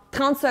 genre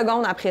 30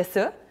 secondes après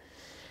ça.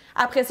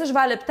 Après ça, je vais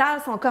à l'hôpital.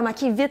 Ils sont comme,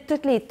 OK, vite,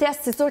 tous les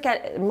tests. C'est sûr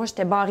qu'elle... Moi,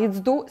 j'étais barrée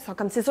du dos. Ils sont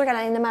comme, c'est sûr qu'elle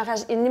a une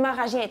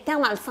hémorragie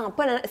interne, elle le sent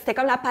pas. C'était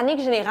comme la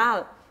panique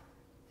générale.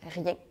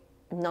 Rien.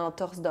 Une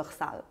entorse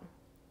dorsale.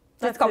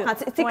 Tu comprends?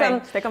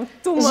 C'était comme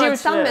tout much. J'ai eu le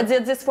temps de me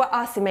dire 10 fois,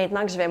 ah, c'est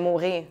maintenant que je vais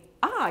mourir.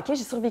 Ah, OK, j'ai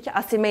survécu.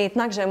 Ah, c'est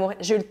maintenant que je vais mourir.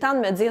 J'ai eu le temps de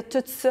me dire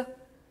tout ça.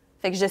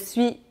 Fait que je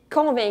suis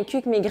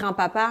convaincue que mes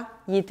grands-papas,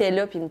 ils étaient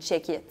là puis ils me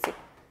checkaient, tu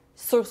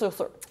sais. Sûr.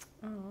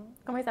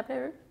 Comment ils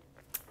s'appelaient,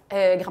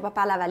 eux?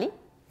 Grand-papa Lavallée.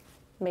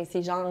 Ben,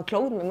 c'est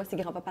Jean-Claude, mais moi, c'est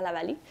grand-papa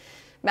Lavallée.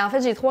 Ben, en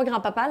fait, j'ai 3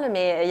 grands-papas, là,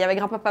 mais il y avait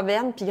grand-papa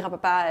Vienne puis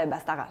grand-papa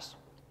Bastarache.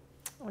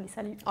 On les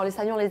salue. On les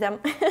salue, on les aime.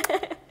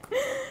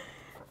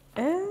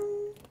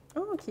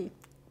 OK.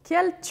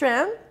 Quel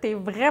trend t'es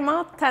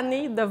vraiment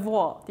tannée de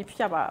voir? T'es plus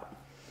capable.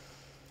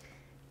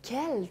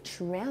 Quel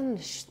trend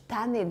je suis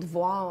tannée de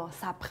voir?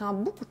 Ça prend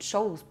beaucoup de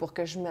choses pour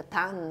que je me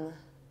tanne.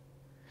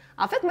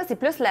 En fait, moi, c'est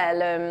plus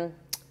le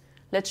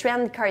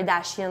trend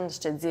Kardashian, je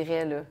te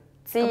dirais, là.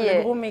 Comme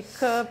le gros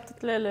make-up,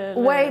 tout le...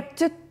 Ouais,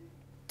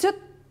 tout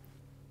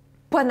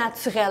pas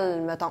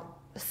naturel, mettons.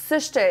 Ça,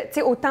 tu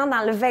sais, autant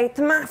dans le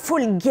vêtement,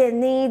 full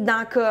gainé,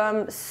 dans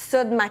comme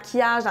ça de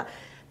maquillage, dans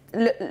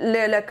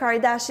le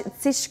Kardashian, tu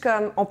sais, je suis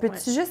comme, on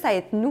peut-tu juste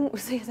être nous?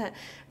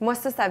 Moi,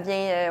 ça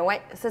vient,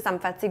 ça me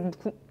fatigue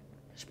beaucoup.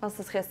 Je pense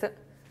que ce serait ça.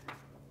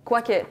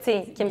 Quoique, tu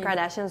sais, Kim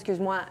Kardashian,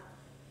 excuse-moi,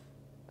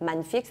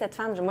 magnifique cette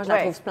femme, moi, je la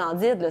trouve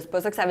splendide, c'est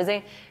pas ça que ça veut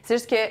dire. C'est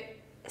juste que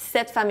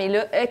cette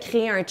femme-là a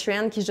créé un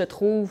trend qui, je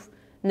trouve,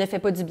 ne fait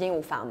pas du bien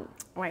aux femmes.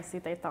 Oui,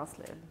 c'est intense,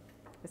 là.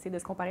 Essayer de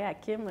se comparer à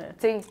Kim,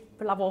 tu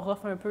peut l'avoir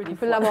rough un peu, des fois. On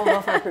peut l'avoir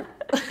rough un peu.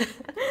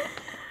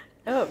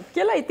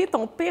 Quel a été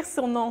ton pire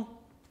surnom?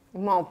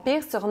 Mon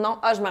pire surnom?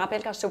 Ah, je me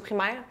rappelle quand j'étais au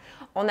primaire,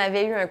 on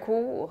avait eu un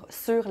cours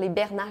sur les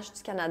bernaches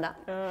du Canada.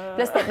 Puis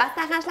là, c'était «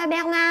 Bastarache la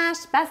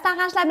bernache!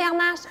 Bastarache la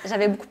bernache! »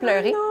 J'avais beaucoup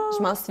pleuré,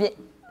 je m'en souviens.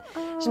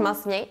 Je m'en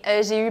souviens.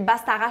 J'ai eu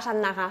Bastarache à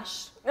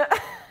Narache.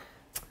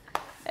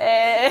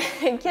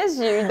 Qu'est-ce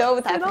que j'ai eu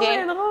d'autre après?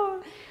 C'est drôle!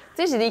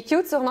 Tu sais, j'ai des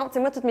cute surnoms. Tu sais,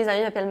 moi, toutes mes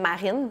amies m'appellent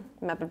Marine.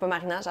 Ils m'appellent pas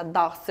Marina,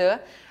 j'adore ça.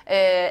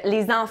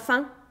 Les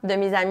enfants de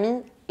mes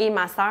amis et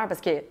ma sœur,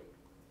 parce que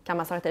quand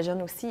ma sœur était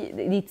jeune aussi,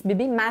 les petits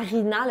bébés,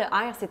 Marina, le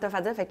R, c'est tough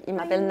à dire, fait qu'ils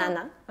m'appellent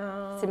Nana.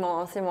 C'est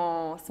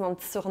mon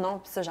petit surnom,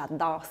 puis ça,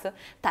 j'adore ça.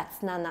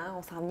 Tati Nana,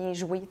 on s'en vient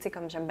jouer, tu sais,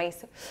 comme j'aime bien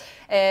ça.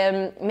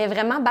 Mais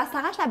vraiment,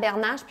 Bastarache la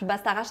bernache puis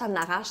Bastarache à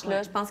Narache,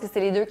 là, je pense que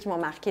c'est les deux qui m'ont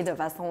marqué de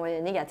façon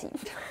négative.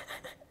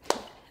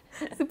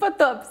 C'est pas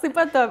top.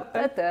 Pas top.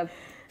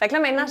 Fait que là,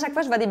 maintenant, à chaque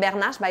fois que je vois des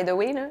bernaches, by the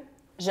way, là,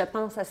 je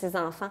pense à ces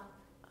enfants.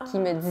 qui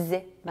me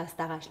disait «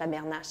 Bastarache, la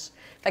bernache ».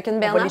 Fait qu'une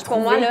bernache, pour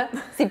moi, là,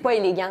 c'est pas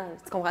élégant.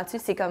 Tu comprends-tu?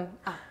 C'est comme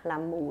 « Ah, la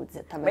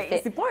maudite, ça m'a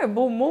fait... » C'est pas un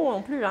beau mot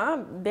non plus, hein,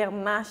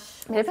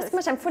 bernache. Mais parce que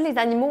moi, j'aime fou les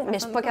animaux, mais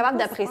je suis pas capable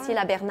d'apprécier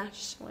la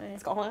bernache. Ouais.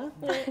 Tu comprends?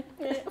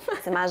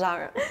 C'est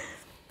majeur.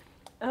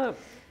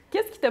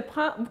 Qu'est-ce qui te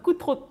prend beaucoup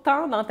trop de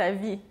temps dans ta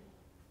vie?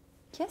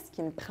 Qu'est-ce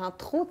qui me prend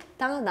trop de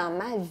temps dans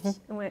ma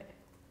vie? Ouais.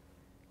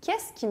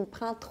 Qu'est-ce qui me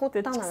prend trop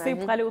de temps dans ma vie?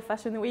 pour aller au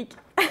Fashion Week.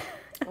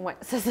 Oui,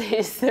 ça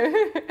c'est sûr.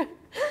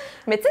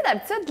 Mais tu sais,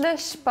 d'habitude, là,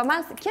 je suis pas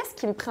mal... Qu'est-ce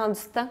qui me prend du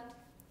temps?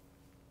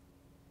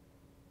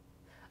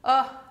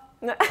 Ah!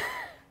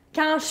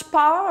 Quand je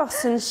pars,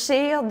 c'est une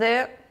chire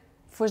de...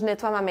 Faut que je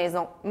nettoie ma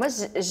maison. Moi,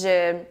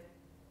 je...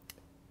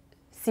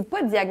 C'est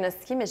pas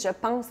diagnostiqué, mais je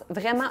pense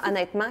vraiment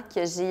honnêtement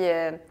que j'ai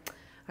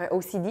un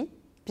OCD.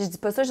 Puis je dis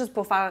pas ça juste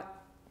pour faire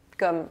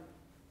comme...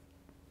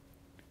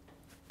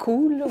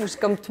 cool, là, ou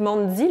comme tout le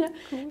monde dit, là.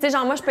 Cool. Tu sais,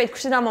 genre, moi, je peux être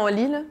couchée dans mon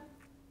lit, là.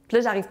 Puis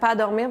là, j'arrive pas à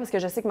dormir parce que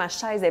je sais que ma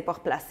chaise n'est pas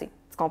replacée.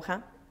 Tu comprends?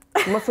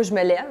 Moi, il faut que je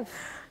me lève. Il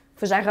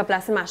faut que j'aille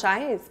replacer ma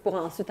chaise pour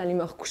ensuite aller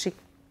me recoucher.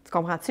 Tu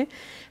comprends-tu?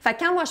 Fait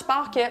que quand moi, je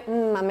pars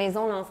que ma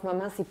maison, là, en ce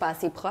moment, c'est pas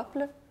assez propre,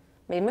 là,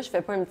 mais moi, je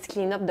fais pas un petit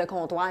clean-up de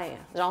comptoir.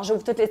 Genre,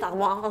 j'ouvre toutes les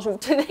armoires, j'ouvre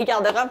toutes les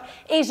garde-robes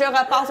et je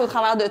repasse au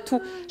travers de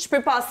tout. Je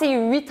peux passer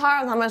 8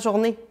 heures dans ma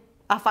journée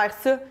à faire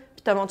ça.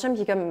 Puis t'as mon chum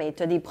qui est comme, mais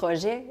t'as des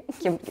projets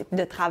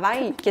de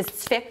travail, qu'est-ce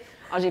que tu fais?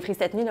 Ah, j'ai pris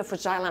cette nuit, il faut que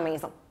je gère la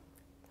maison.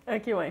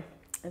 OK, ouais.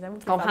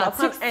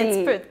 Comprends-tu que un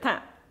petit peu de temps?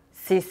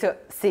 C'est ça.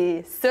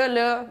 C'est ça,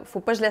 là.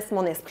 Faut pas que je laisse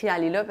mon esprit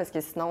aller là parce que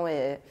sinon,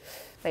 ben,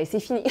 c'est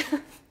fini.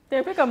 T'es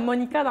un peu comme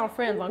Monica dans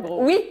Friends, en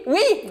gros. Oui,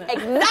 oui,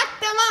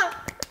 exactement!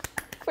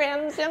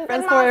 Friends, j'aime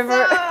tellement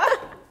ça!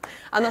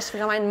 Ah non, je suis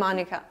vraiment une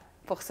Monica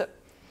pour ça.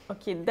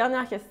 OK,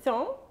 dernière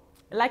question.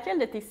 Laquelle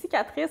de tes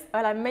cicatrices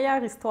a la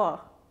meilleure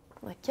histoire?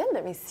 Laquelle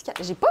de mes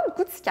cicatrices? J'ai pas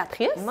beaucoup de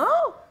cicatrices. Non!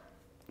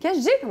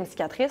 Qu'est-ce que j'ai comme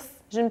cicatrice?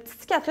 J'ai une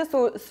petite cicatrice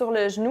sur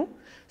le genou.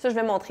 Ça, je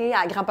vais montrer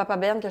à grand-papa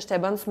Ben que j'étais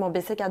bonne sur mon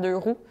bicycle à 2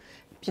 roues.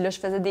 Puis là, je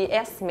faisais des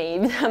S, mais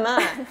évidemment,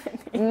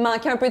 il me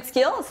manquait un peu de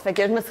skills. Fait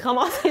que je me suis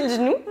ramassé le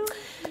genou.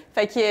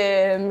 Fait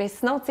que, mais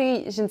sinon, tu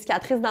sais, j'ai une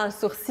cicatrice dans le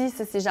sourcil.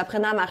 Ça, c'est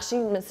j'apprenais à marcher,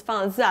 je me suis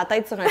fendue la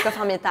tête sur un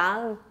coffre en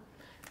métal.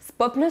 C'est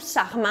pas plus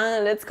charmant,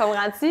 là, tu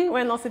comprends-tu?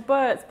 Ouais, non, c'est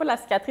pas la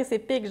cicatrice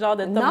épique, genre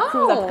de Tom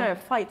Cruise après un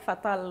fight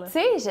fatal.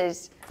 Tu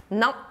sais,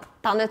 non.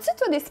 T'en as-tu,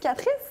 toi, des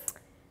cicatrices?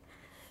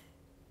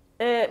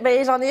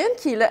 Ben, j'en ai une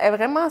qui là, est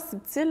vraiment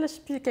subtile, là, je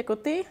sais plus de quel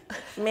côté,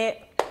 mais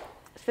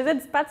je faisais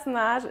du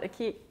patinage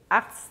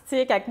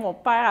artistique avec mon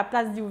père à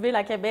Place d'Youville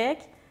à Québec.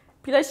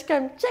 Puis là, je suis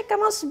comme, check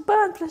comment je suis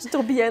bonne. Puis là, je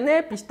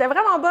tourbillonnais, puis j'étais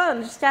vraiment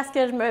bonne jusqu'à ce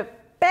que je me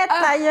pète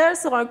la gueule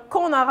sur un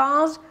cône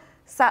orange.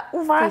 Ça a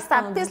ouvert,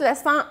 ça pisse le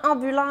sang,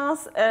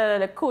 ambulance,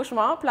 le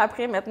cauchemar. Puis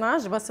après, maintenant,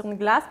 je vais sur une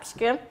glace, puis je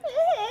suis comme...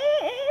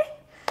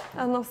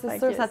 Ah non, c'est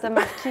sûr, ça t'a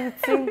marqué,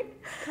 tu sais.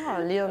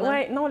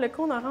 Ouais, non, le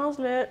cône orange,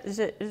 là,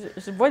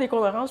 je vois des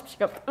cônes oranges, puis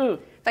je suis comme...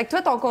 Fait que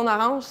toi, ton cône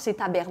orange, c'est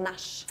ta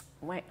bernache.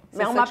 Ouais.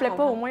 Mais on m'appelait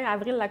pas au moins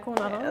Avril la cône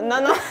orange.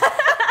 Non, non.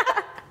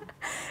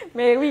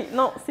 Mais oui,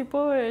 non, c'est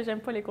pas... j'aime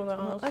pas les cônes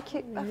oranges. OK,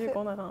 les vieux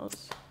cônes oranges.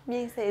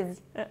 Bien saisi.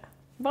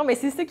 Bon, mais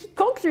c'est ce qui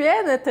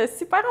concluait notre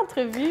super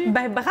entrevue.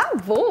 Ben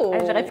bravo!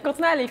 J'aurais pu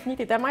continuer à l'infini.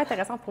 T'es tellement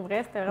intéressante pour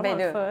vrai. C'était vraiment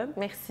le fun.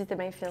 Merci, t'es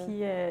bien fine.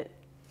 Puis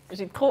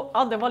j'ai trop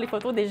hâte de voir les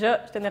photos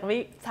déjà. Je suis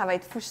énervée. Ça va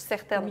être fou, je suis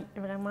certaine. Oui,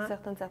 vraiment.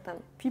 Certaine.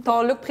 Puis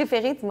ton look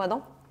préféré, dis-moi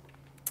donc.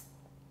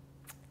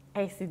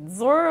 Hey, c'est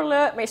dur,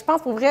 là. Mais je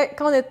pense pour vrai,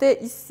 quand on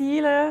était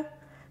ici, là,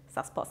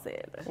 ça se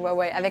passait. Là.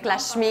 Ouais. Avec la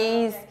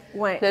chemise,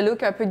 le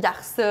look un peu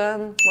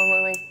garçonne.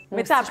 Ouais.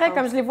 Mais tu sais, après,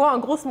 comme je les vois en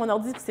gros sur mon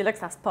ordi, puis c'est là que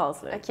ça se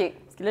passe. Là. OK.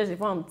 Parce que là, je les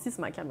vois en petit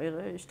sur ma caméra.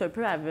 Je suis un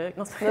peu aveugle.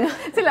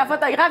 Tu sais, la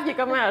photographe qui est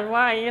comme, je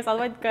vois rien, ça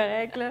doit être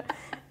correct, là.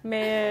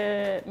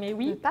 Mais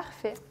oui.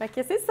 Parfait. Fait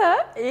que c'est ça.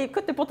 Et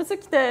écoute, pour tous ceux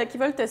qui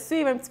veulent te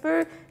suivre un petit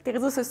peu, tes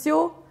réseaux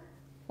sociaux,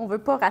 on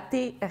veut pas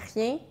rater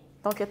rien.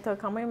 Donc, tu as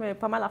quand même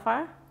pas mal à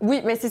faire.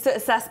 Oui, mais c'est ça.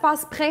 Ça se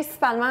passe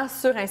principalement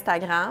sur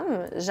Instagram.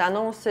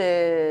 J'annonce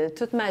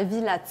toute ma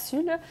vie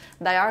là-dessus. Là.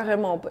 D'ailleurs,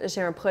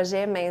 j'ai un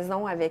projet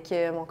maison avec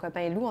mon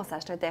copain Lou. On s'est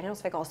acheté un terrain, on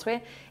se fait construire.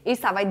 Et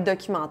ça va être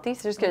documenté.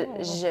 C'est juste que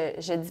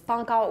je dis pas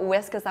encore où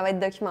est-ce que ça va être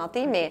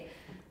documenté, mais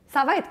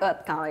ça va être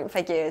hot quand même.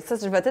 Fait que ça,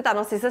 je vais tout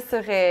annoncer ça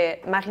sur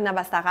Marina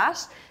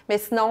Bastarache. Mais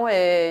sinon,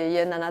 il y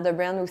a Nana de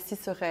Brand aussi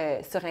sur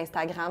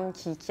Instagram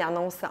qui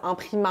annonce en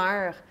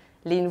primeur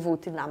les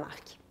nouveautés de la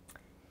marque.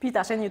 Puis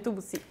ta chaîne YouTube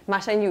aussi. Ma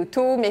chaîne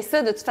YouTube, mais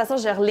ça, de toute façon,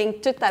 je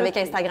relink tout avec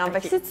Instagram. Okay.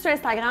 Fait que si tu es sur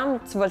Instagram,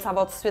 tu vas le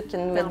savoir tout de suite qu'il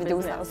y a une nouvelle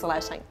vidéo sur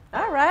la chaîne.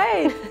 All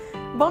right!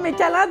 Bon, mais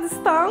câlin à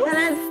distance.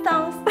 Câlin à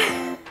distance.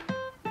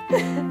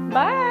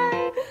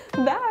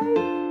 Bye!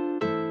 Bye!